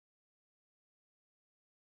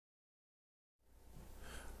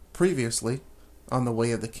Previously, on the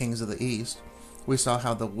Way of the Kings of the East, we saw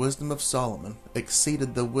how the wisdom of Solomon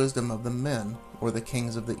exceeded the wisdom of the men or the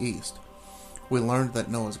kings of the East. We learned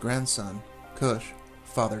that Noah's grandson, Cush,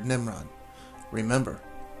 fathered Nimrod. Remember,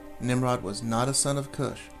 Nimrod was not a son of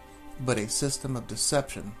Cush, but a system of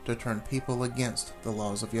deception to turn people against the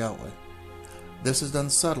laws of Yahweh. This is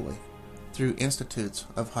done subtly through institutes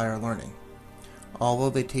of higher learning.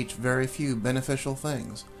 Although they teach very few beneficial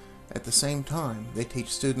things, at the same time they teach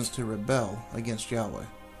students to rebel against Yahweh.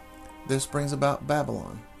 This brings about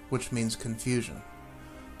Babylon, which means confusion.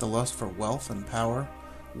 The lust for wealth and power,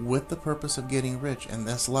 with the purpose of getting rich in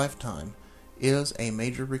this lifetime, is a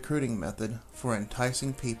major recruiting method for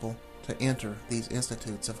enticing people to enter these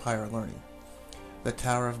institutes of higher learning. The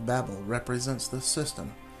Tower of Babel represents this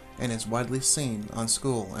system and is widely seen on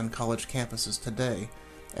school and college campuses today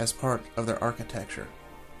as part of their architecture.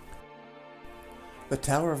 The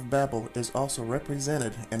Tower of Babel is also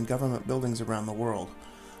represented in government buildings around the world.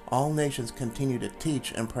 All nations continue to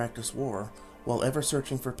teach and practice war while ever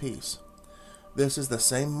searching for peace. This is the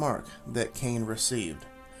same mark that Cain received.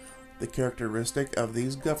 The characteristic of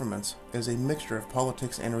these governments is a mixture of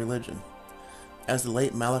politics and religion. As the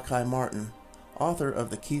late Malachi Martin, author of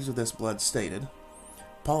The Keys of This Blood, stated,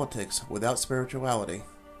 "Politics without spirituality,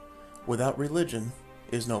 without religion,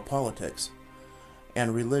 is no politics,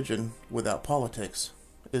 and religion without politics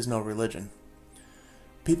is no religion."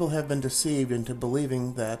 People have been deceived into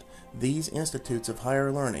believing that these institutes of higher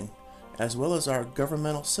learning, as well as our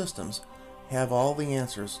governmental systems, have all the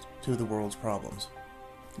answers to the world's problems.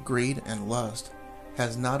 Greed and lust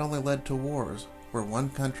has not only led to wars where one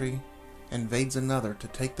country invades another to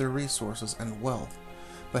take their resources and wealth,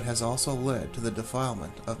 but has also led to the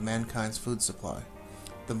defilement of mankind's food supply.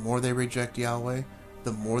 The more they reject Yahweh,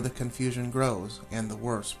 the more the confusion grows and the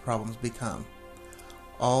worse problems become.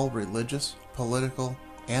 All religious, political,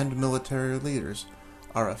 and military leaders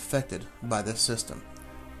are affected by this system.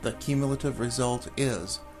 The cumulative result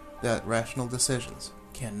is that rational decisions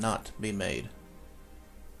cannot be made.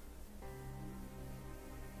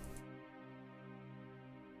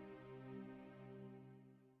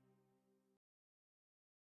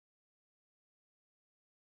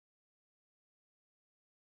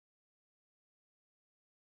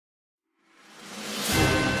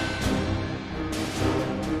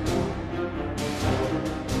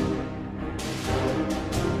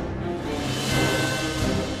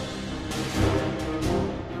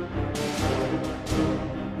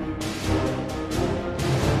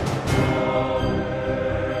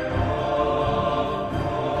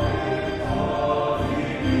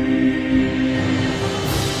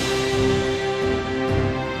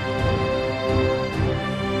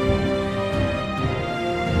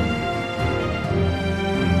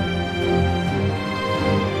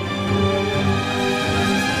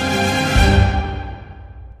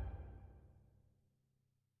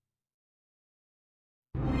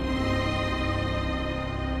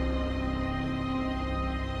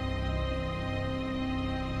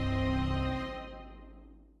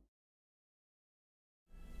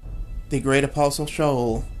 The great apostle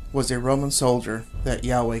Shaul was a Roman soldier that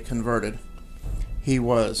Yahweh converted. He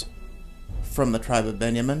was from the tribe of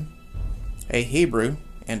Benjamin, a Hebrew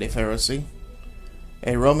and a Pharisee,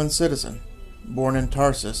 a Roman citizen born in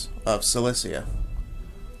Tarsus of Cilicia,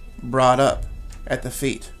 brought up at the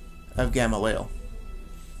feet of Gamaliel.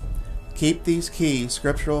 Keep these key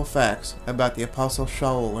scriptural facts about the apostle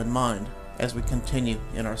Shaul in mind as we continue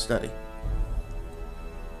in our study.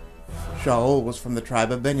 Shaul was from the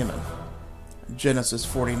tribe of Benjamin. Genesis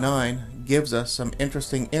 49 gives us some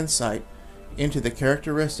interesting insight into the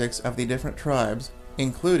characteristics of the different tribes,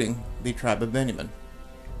 including the tribe of Benjamin.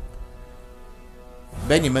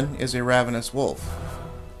 Benjamin is a ravenous wolf.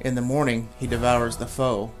 In the morning he devours the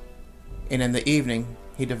foe, and in the evening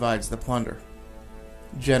he divides the plunder.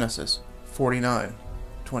 Genesis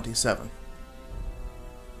 49:27.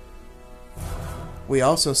 We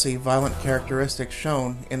also see violent characteristics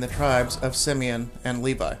shown in the tribes of Simeon and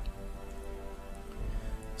Levi.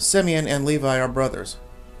 Simeon and Levi are brothers.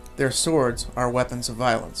 Their swords are weapons of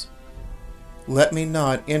violence. Let me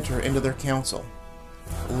not enter into their council.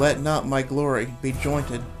 Let not my glory be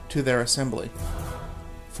jointed to their assembly.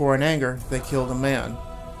 For in anger they killed a man,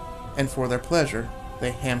 and for their pleasure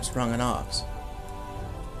they hamstrung an ox.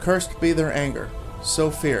 Cursed be their anger, so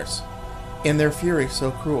fierce, in their fury so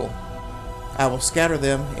cruel. I will scatter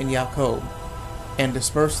them in Jacob, and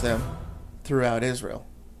disperse them throughout Israel.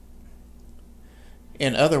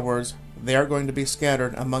 In other words, they are going to be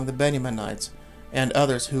scattered among the Benjaminites and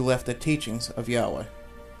others who left the teachings of Yahweh.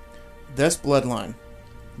 This bloodline,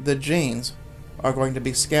 the genes, are going to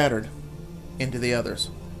be scattered into the others.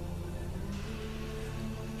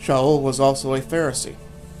 Shaul was also a Pharisee,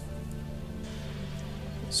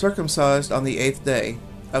 circumcised on the 8th day,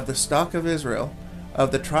 of the stock of Israel,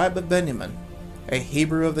 of the tribe of Benjamin, a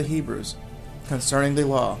Hebrew of the Hebrews, concerning the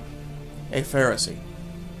law, a Pharisee.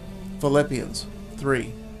 Philippians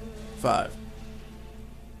 3:5.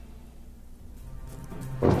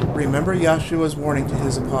 Remember Yahshua's warning to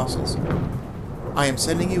his apostles. I am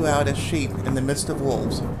sending you out as sheep in the midst of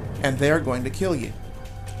wolves, and they are going to kill you.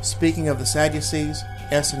 Speaking of the Sadducees,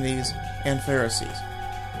 Essenes, and Pharisees.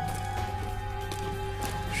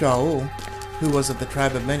 Shaul, who was of the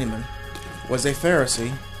tribe of Benjamin, was a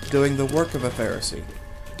Pharisee doing the work of a Pharisee,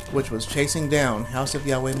 which was chasing down House of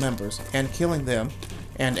Yahweh members and killing them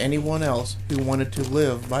and anyone else who wanted to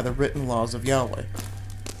live by the written laws of Yahweh.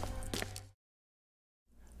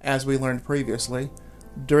 As we learned previously,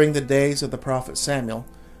 during the days of the prophet Samuel,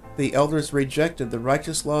 the elders rejected the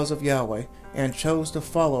righteous laws of Yahweh and chose to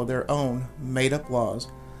follow their own made-up laws,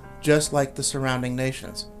 just like the surrounding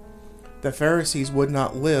nations. The Pharisees would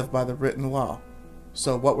not live by the written law.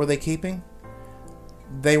 So what were they keeping?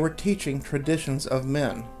 They were teaching traditions of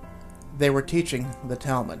men. They were teaching the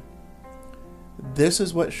Talmud. This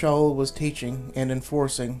is what Shaul was teaching and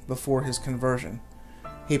enforcing before his conversion.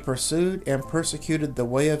 He pursued and persecuted the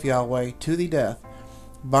way of Yahweh to the death,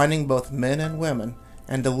 binding both men and women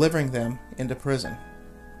and delivering them into prison.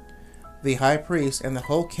 The high priest and the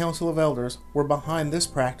whole council of elders were behind this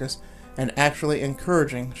practice and actually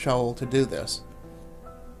encouraging Shaul to do this.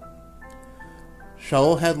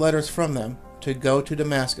 Shaul had letters from them to go to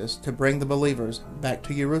Damascus to bring the believers back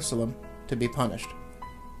to Jerusalem to be punished.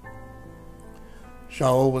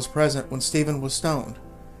 Shaul was present when Stephen was stoned.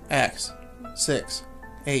 Acts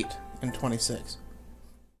 6:8 and 26.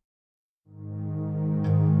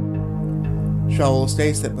 Shaul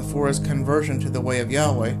states that before his conversion to the way of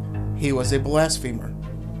Yahweh, he was a blasphemer.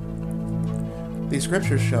 The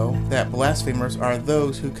scriptures show that blasphemers are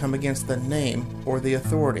those who come against the name or the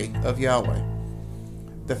authority of Yahweh.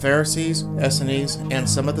 The Pharisees, Essenes, and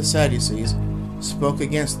some of the Sadducees spoke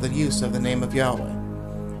against the use of the name of Yahweh.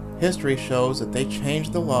 History shows that they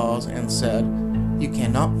changed the laws and said, "You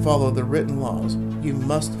cannot follow the written laws. You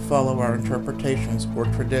must follow our interpretations or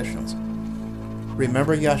traditions."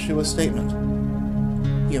 Remember Yahshua's statement,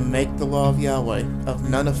 "You make the law of Yahweh of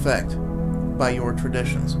none effect by your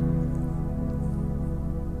traditions."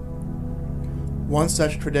 One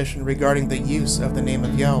such tradition regarding the use of the name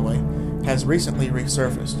of Yahweh has recently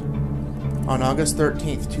resurfaced. On August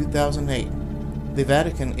 13, 2008, the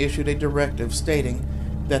Vatican issued a directive stating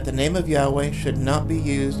that the name of Yahweh should not be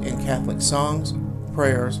used in Catholic songs,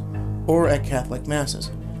 prayers, or at Catholic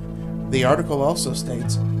masses. The article also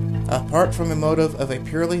states, apart from a motive of a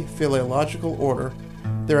purely philological order,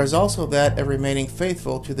 there is also that of remaining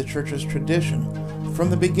faithful to the Church's tradition from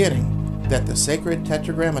the beginning that the sacred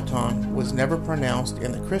Tetragrammaton was never pronounced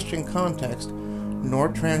in the Christian context nor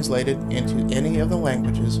translated into any of the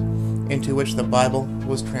languages into which the Bible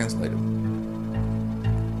was translated.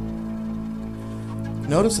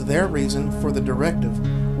 Notice their reason for the directive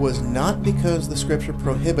was not because the scripture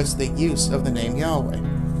prohibits the use of the name Yahweh.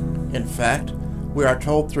 In fact, we are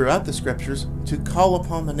told throughout the scriptures to call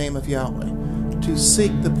upon the name of Yahweh, to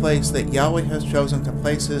seek the place that Yahweh has chosen to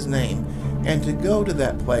place his name, and to go to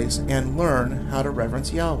that place and learn how to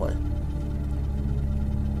reverence Yahweh.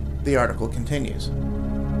 The article continues.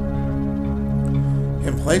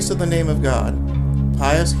 In place of the name of God,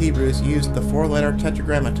 pious Hebrews used the four-letter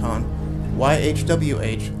Tetragrammaton,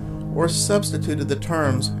 YHWH, or substituted the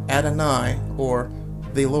terms Adonai or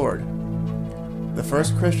the Lord. The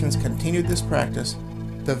first Christians continued this practice,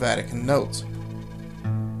 the Vatican notes.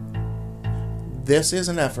 This is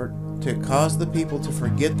an effort to cause the people to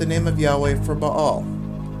forget the name of Yahweh for Baal.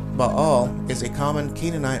 Baal is a common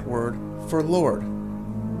Canaanite word for Lord.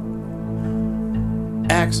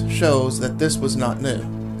 Acts shows that this was not new.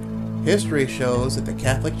 History shows that the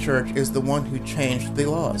Catholic Church is the one who changed the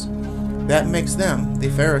laws. That makes them the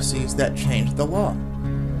Pharisees that changed the law.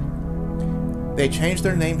 They changed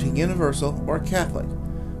their name to Universal or Catholic,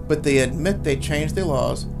 but they admit they changed the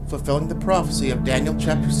laws, fulfilling the prophecy of Daniel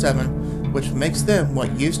chapter 7, which makes them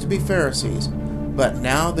what used to be Pharisees, but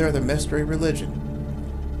now they're the mystery religion.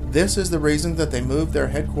 This is the reason that they moved their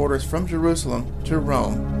headquarters from Jerusalem to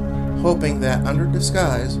Rome, hoping that under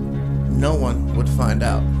disguise, no one would find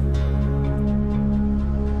out.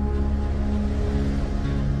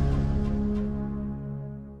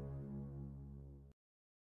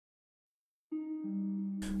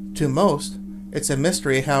 To most, it's a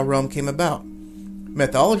mystery how Rome came about.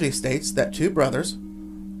 Mythology states that two brothers,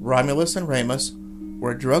 Romulus and Remus,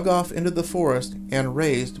 were drug off into the forest and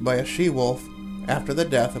raised by a she-wolf after the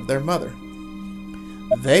death of their mother.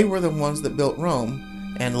 They were the ones that built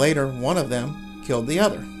Rome, and later one of them killed the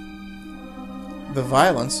other. The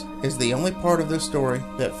violence is the only part of this story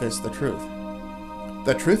that fits the truth.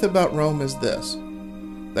 The truth about Rome is this: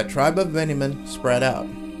 the tribe of Benjamin spread out.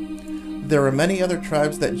 There were many other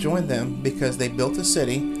tribes that joined them because they built a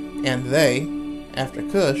city, and they, after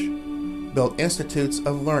Cush, built institutes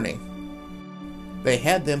of learning. They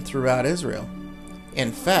had them throughout Israel.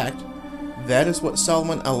 In fact, that is what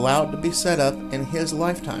Solomon allowed to be set up in his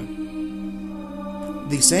lifetime.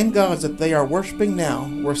 The same gods that they are worshiping now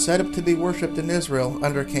were set up to be worshipped in Israel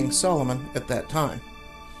under King Solomon at that time.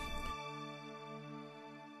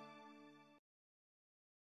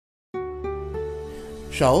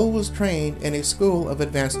 Shaul was trained in a school of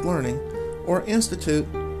advanced learning, or institute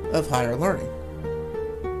of higher learning.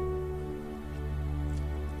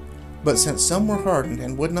 But since some were hardened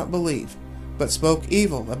and would not believe, but spoke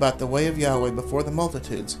evil about the way of Yahweh before the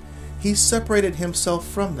multitudes, he separated himself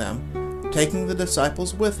from them, taking the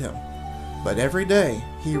disciples with him. But every day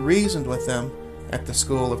he reasoned with them at the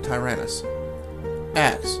school of Tyrannus.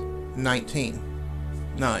 Acts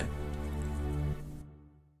 19:9.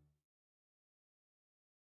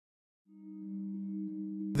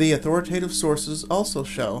 The authoritative sources also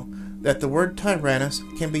show that the word Tyrannus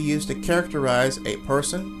can be used to characterize a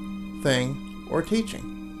person, thing, or teaching.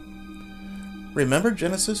 Remember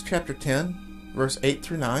Genesis chapter 10, verse 8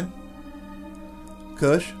 through 9?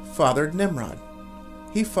 Cush fathered Nimrod.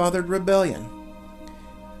 He fathered rebellion.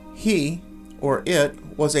 He, or it,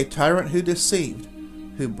 was a tyrant who deceived,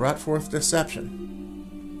 who brought forth deception.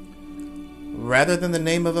 Rather than the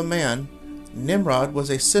name of a man, Nimrod was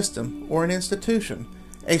a system or an institution,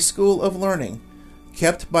 a school of learning,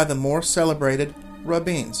 kept by the more celebrated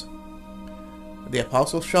rabbins. The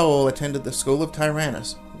Apostle Shaul attended the school of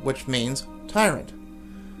Tyrannus, which means tyrant.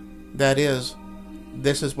 That is,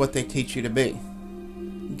 this is what they teach you to be.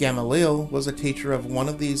 Gamaliel was a teacher of one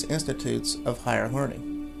of these institutes of higher learning.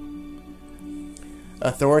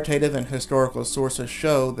 Authoritative and historical sources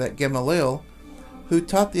show that Gamaliel, who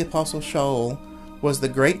taught the Apostle Shaul, was the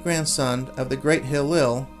great-grandson of the great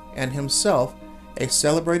Hillel and himself a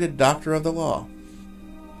celebrated doctor of the law,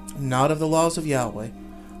 not of the laws of Yahweh,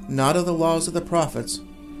 not of the laws of the prophets,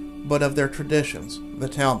 but of their traditions, the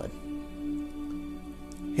Talmud.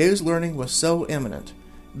 His learning was so eminent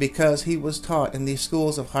because he was taught in these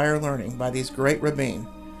schools of higher learning by these great rabbin,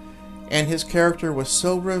 and his character was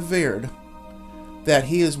so revered that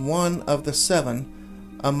he is one of the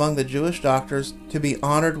 7 among the Jewish doctors to be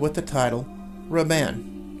honored with the title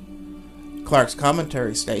Rabban. Clark's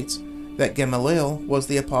commentary states that Gamaliel was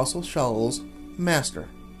the Apostle Shaul's master.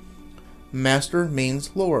 Master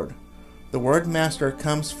means Lord. The word master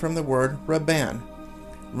comes from the word Rabban,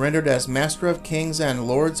 rendered as master of kings and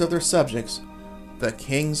lords of their subjects, the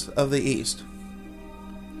kings of the East.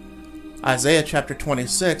 Isaiah chapter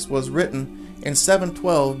 26 was written in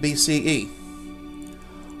 712 BCE.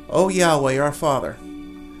 O Yahweh our Father,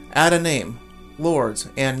 add a name, lords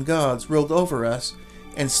and gods ruled over us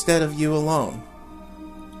instead of you alone.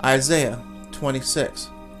 Isaiah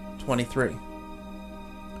 26:23.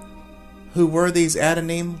 Who were these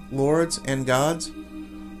Adanim, lords, and gods?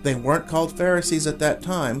 They weren't called Pharisees at that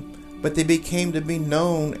time, but they became to be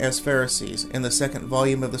known as Pharisees in the 2nd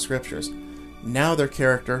volume of the Scriptures. Now their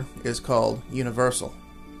character is called universal.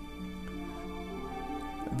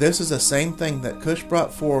 This is the same thing that Cush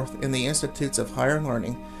brought forth in the institutes of higher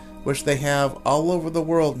learning, which they have all over the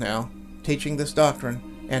world now, teaching this doctrine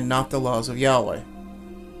and not the laws of Yahweh.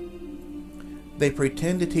 They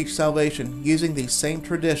pretend to teach salvation using these same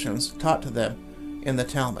traditions taught to them in the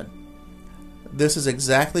Talmud. This is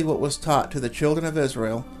exactly what was taught to the children of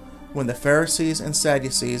Israel when the Pharisees and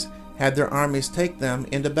Sadducees had their armies take them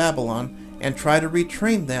into Babylon and try to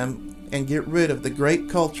retrain them and get rid of the great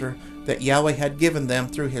culture that Yahweh had given them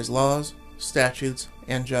through his laws, statutes,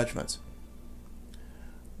 and judgments.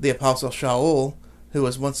 The Apostle Shaul, who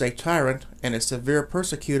was once a tyrant and a severe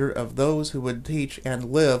persecutor of those who would teach and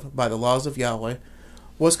live by the laws of Yahweh,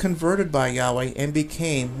 was converted by Yahweh and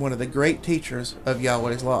became one of the great teachers of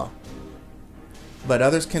Yahweh's law. But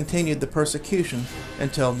others continued the persecution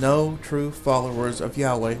until no true followers of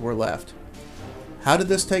Yahweh were left. How did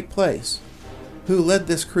this take place? Who led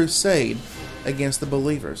this crusade against the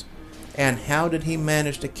believers? And how did he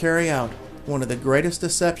manage to carry out one of the greatest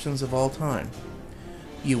deceptions of all time?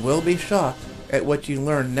 You will be shocked at what you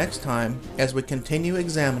learn next time as we continue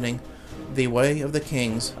examining the way of the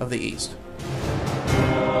kings of the East.